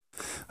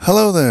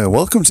Hello there,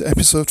 welcome to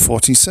episode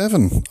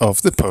 47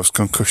 of the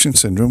Post-Concussion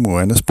Syndrome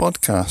Awareness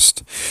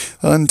Podcast.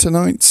 And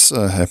tonight's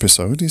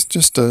episode is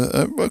just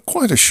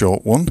quite a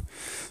short one,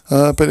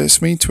 but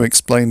it's me to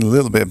explain a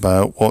little bit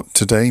about what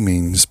today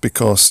means,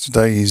 because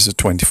today is the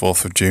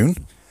 24th of June,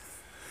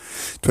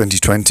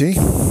 2020,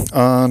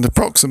 and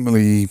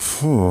approximately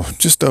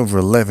just over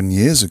 11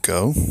 years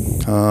ago,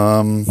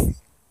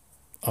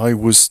 I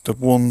was the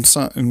one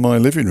sat in my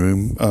living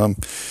room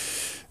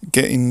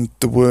getting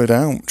the word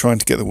out, trying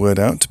to get the word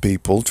out to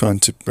people, trying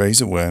to raise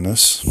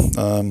awareness.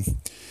 And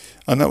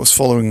that was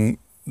following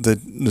the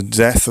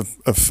death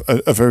of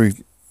a very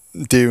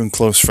dear and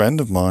close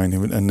friend of mine,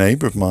 a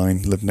neighbour of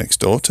mine, lived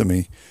next door to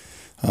me,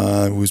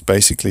 who was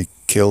basically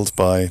killed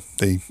by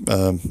the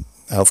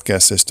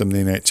healthcare system,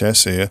 the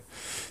NHS here,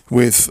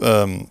 with,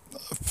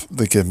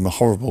 they gave him a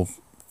horrible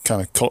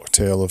kind of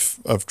cocktail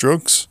of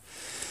drugs.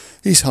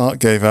 His heart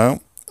gave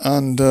out,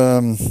 and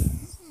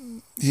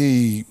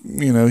he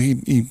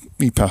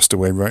passed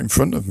away right in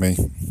front of me.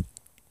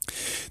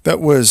 That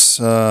was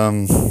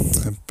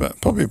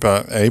probably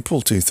about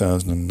April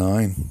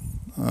 2009,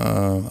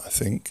 I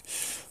think,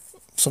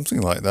 something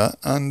like that.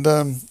 And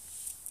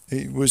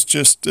it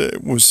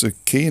was a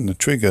key and a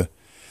trigger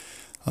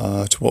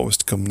to what was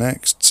to come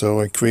next. So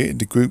I created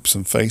the groups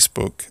on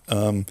Facebook,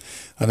 and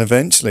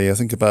eventually, I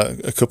think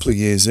about a couple of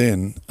years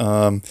in,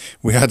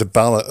 we had a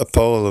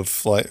poll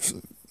of like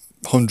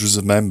hundreds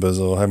of members,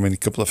 or how many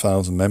couple of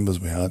thousand members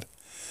we had,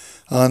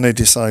 and they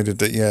decided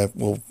that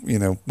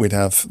we'd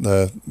have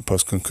the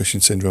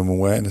Post-Concussion Syndrome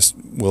Awareness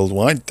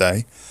Worldwide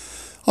Day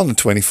on the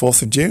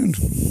 24th of June.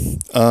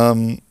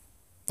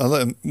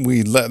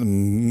 We let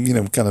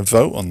them kind of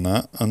vote on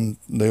that, and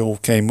they all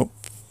came up,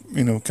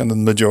 kind of the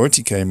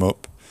majority came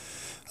up.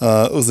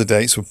 Other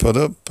dates were put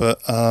up,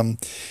 but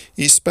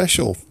it's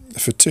special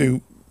for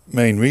two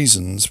main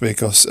reasons,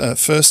 because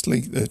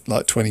firstly,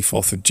 like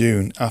 24th of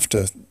June,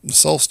 after the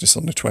solstice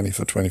on the 20th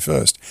or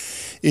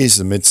 21st, is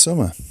the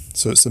midsummer.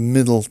 So it's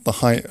the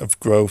height of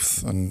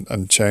growth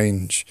and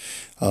change,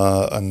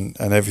 and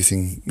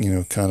everything,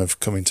 kind of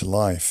coming to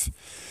life.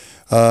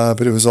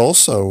 But it was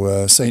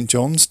also St.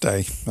 John's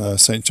Day.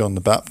 St. John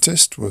the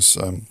Baptist was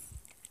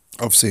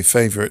obviously a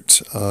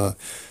favourite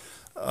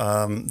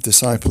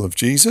disciple of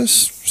Jesus,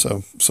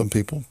 so some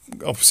people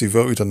obviously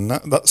voted on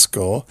that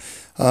score.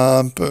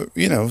 But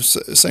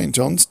St.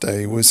 John's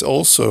Day was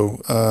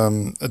also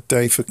a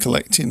day for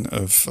collecting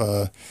of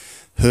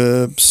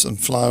herbs and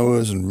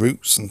flowers and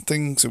roots and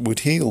things that would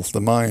heal the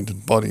mind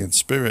and body and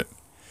spirit.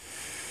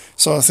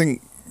 So I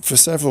think for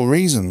several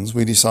reasons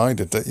we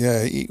decided that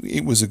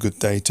it was a good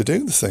day to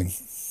do the thing.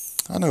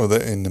 I know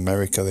that in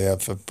America they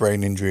have a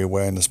Brain Injury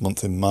Awareness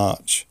Month in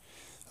March,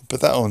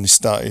 but that only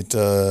started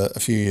a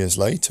few years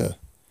later.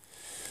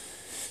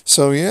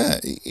 So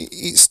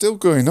it's still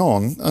going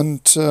on,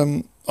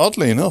 and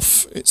oddly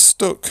enough, it's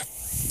stuck.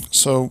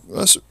 So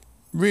that's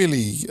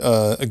really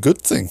a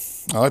good thing,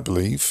 I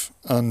believe.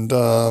 And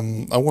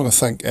I want to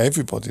thank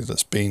everybody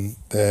that's been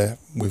there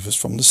with us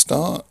from the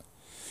start,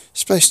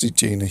 especially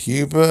Gina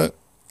Hubert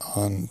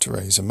and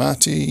Teresa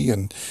Matty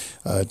and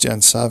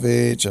Jen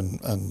Savage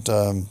and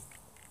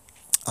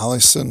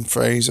Alison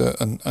Fraser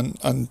and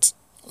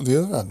the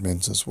other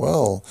admins as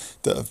well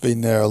that have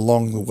been there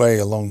along the way,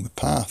 along the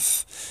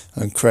path,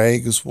 and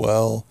Craig as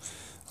well,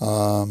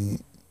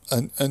 and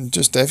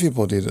just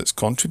everybody that's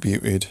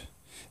contributed,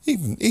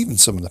 even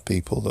some of the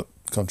people that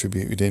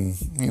contributed in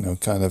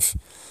kind of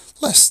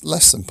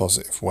less than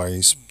positive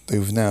ways,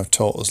 who've now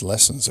taught us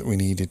lessons that we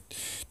needed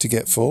to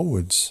get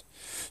forwards.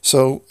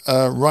 So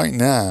right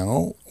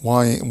now,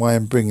 why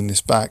I'm bringing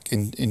this back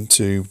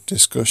into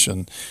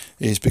discussion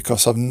is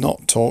because I've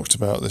not talked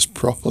about this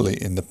properly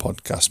in the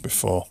podcast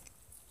before.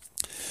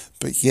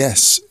 But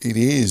yes, it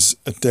is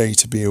a day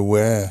to be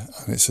aware,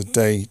 and it's a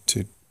day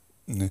to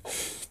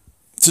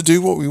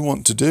do what we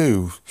want to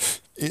do.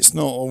 It's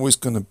not always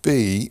going to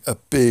be a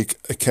big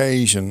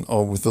occasion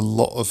or with a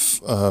lot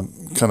of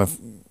kind of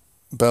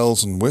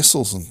bells and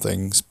whistles and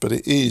things, but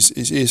it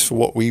is for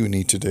what we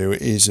need to do.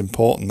 It is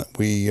important that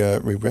we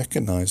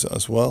recognise it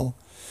as well.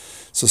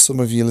 So some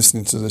of you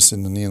listening to this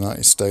in the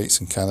United States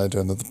and Canada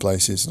and other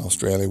places in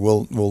Australia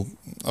will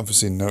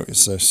obviously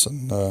notice this,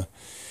 and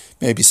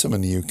maybe some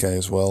in the UK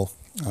as well.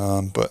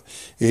 But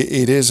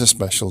it is a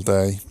special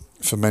day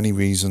for many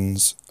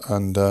reasons,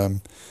 and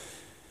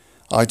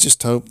I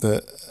just hope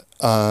that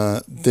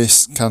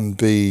this can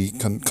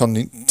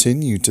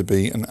continue to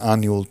be an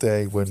annual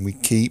day when we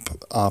keep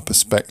our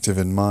perspective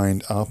in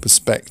mind. Our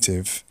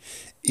perspective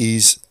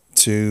is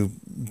to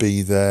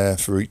be there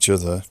for each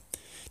other,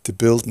 to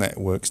build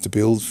networks, to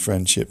build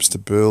friendships, to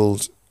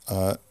build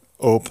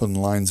open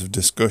lines of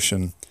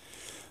discussion.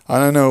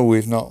 And I know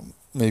we've not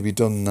maybe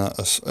done that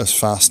as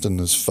fast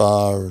and as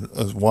far,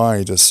 as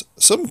wide as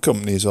some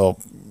companies or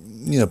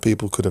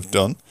people could have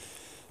done,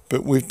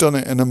 but we've done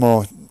it in a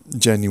more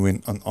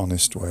genuine and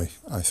honest way,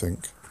 I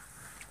think.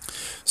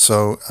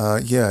 So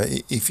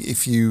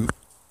if you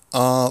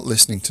are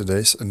listening to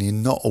this and you're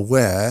not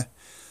aware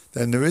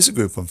Then there is a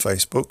group on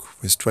Facebook,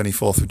 which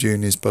 24th of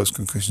June is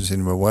Post-Concussion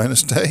Syndrome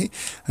Awareness Day,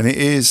 and it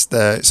is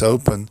there, it's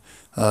open.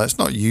 It's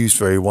not used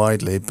very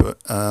widely, but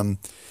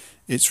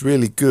it's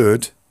really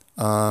good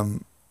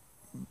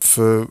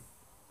for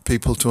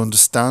people to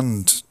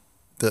understand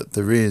that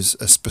there is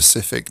a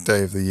specific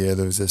day of the year.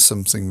 There's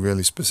something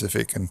really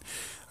specific and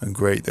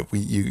great that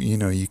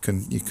you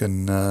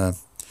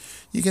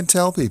can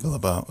tell people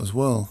about as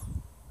well.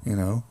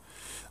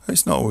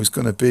 It's not always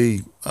going to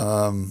be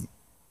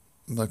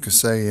like I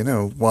say,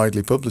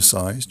 widely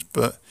publicised,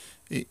 but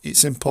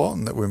it's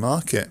important that we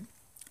mark it.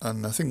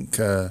 And I think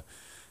the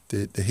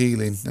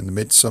healing and the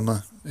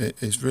midsummer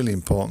is really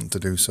important to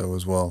do so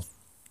as well.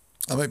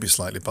 I may be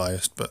slightly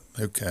biased, but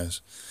who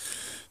cares?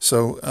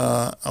 So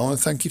I want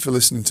to thank you for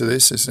listening to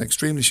this. It's an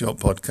extremely short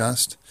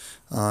podcast,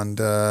 and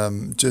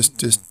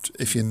just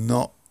if you're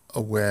not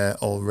aware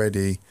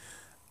already,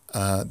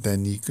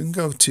 then you can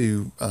go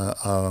to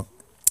our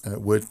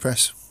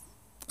WordPress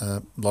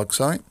blog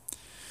site.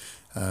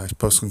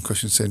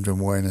 Post-Concussion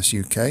Syndrome Awareness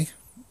UK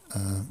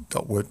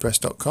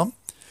 .wordpress.com.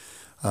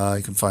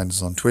 You can find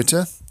us on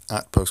Twitter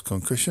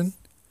 @PostConcussion,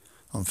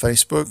 on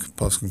Facebook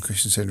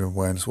Post-Concussion Syndrome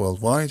Awareness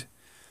Worldwide,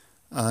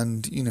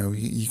 and you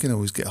can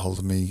always get hold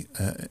of me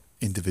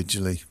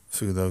individually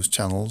through those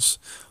channels,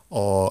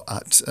 or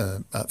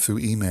through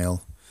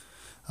email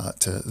at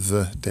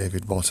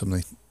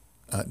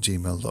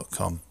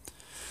thedavidbottomley@gmail.com.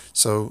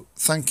 So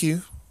thank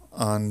you,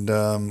 and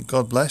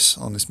God bless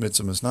on this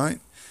Midsummer's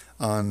Night.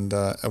 And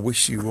I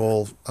wish you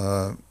all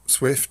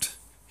swift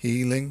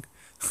healing,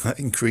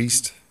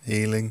 increased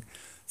healing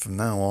from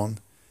now on.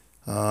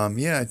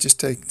 Just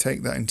take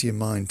that into your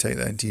mind, take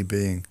that into your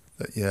being.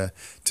 That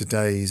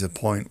today is a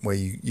point where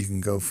you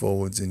can go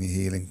forwards in your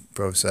healing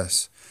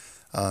process,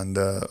 and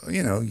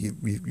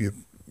your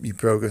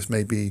progress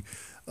may be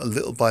a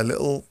little by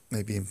little,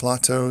 maybe in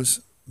plateaus,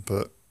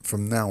 but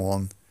from now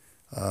on,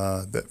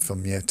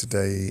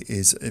 today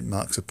it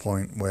marks a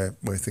point where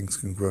things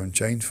can grow and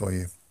change for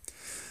you.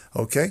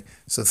 Okay,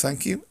 so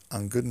thank you,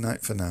 and good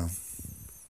night for now.